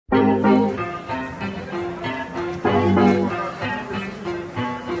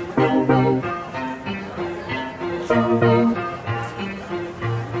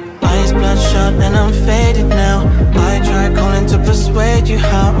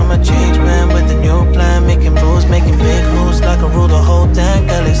I'm a change man with a new plan, making moves, making big moves like I rule the whole damn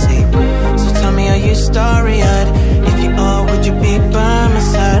galaxy. So tell me, are you starry-eyed? If you are, would you be by my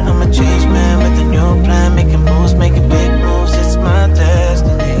side? I'm a change man with a new plan, making moves, making big moves. It's my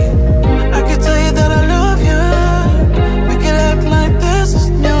destiny. I could tell you that I love you. We could act like this is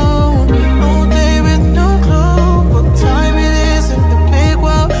new. All day with no clue what time it is in the big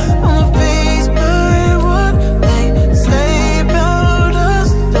world. I'm a face by what they say about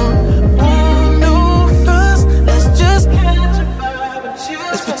us. Don't want no fuss. Let's just catch a vibe and chill.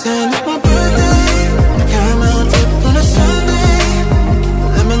 Let's pretend it's my birthday. Caramel drip on a Sunday.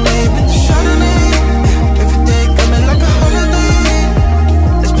 Lemonade with the Chardonnay. Every day coming like a holiday.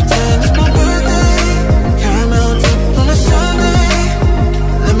 Let's pretend it's my birthday. Caramel drip on a Sunday.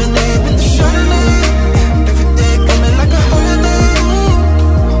 Lemonade with the Chardonnay. Every day coming like a holiday.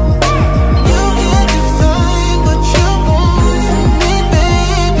 You can't define what you want from me,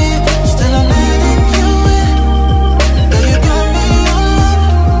 baby. Still I'm letting you in. Girl, you got me on love.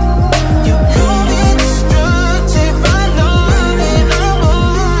 You call me destructive, I love it, I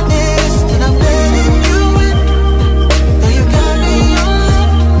want it. Still I'm letting you in. Girl, you got me on love.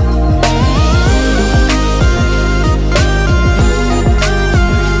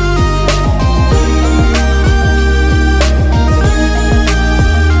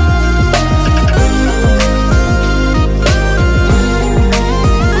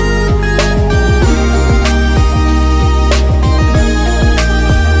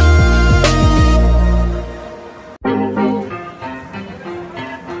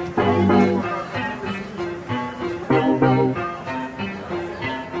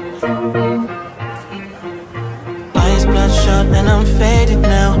 Eyes bloodshot and I'm faded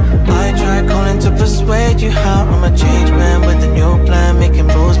now. I try calling to persuade you how I'm a change man with a new plan, making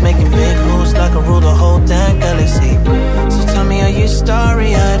moves.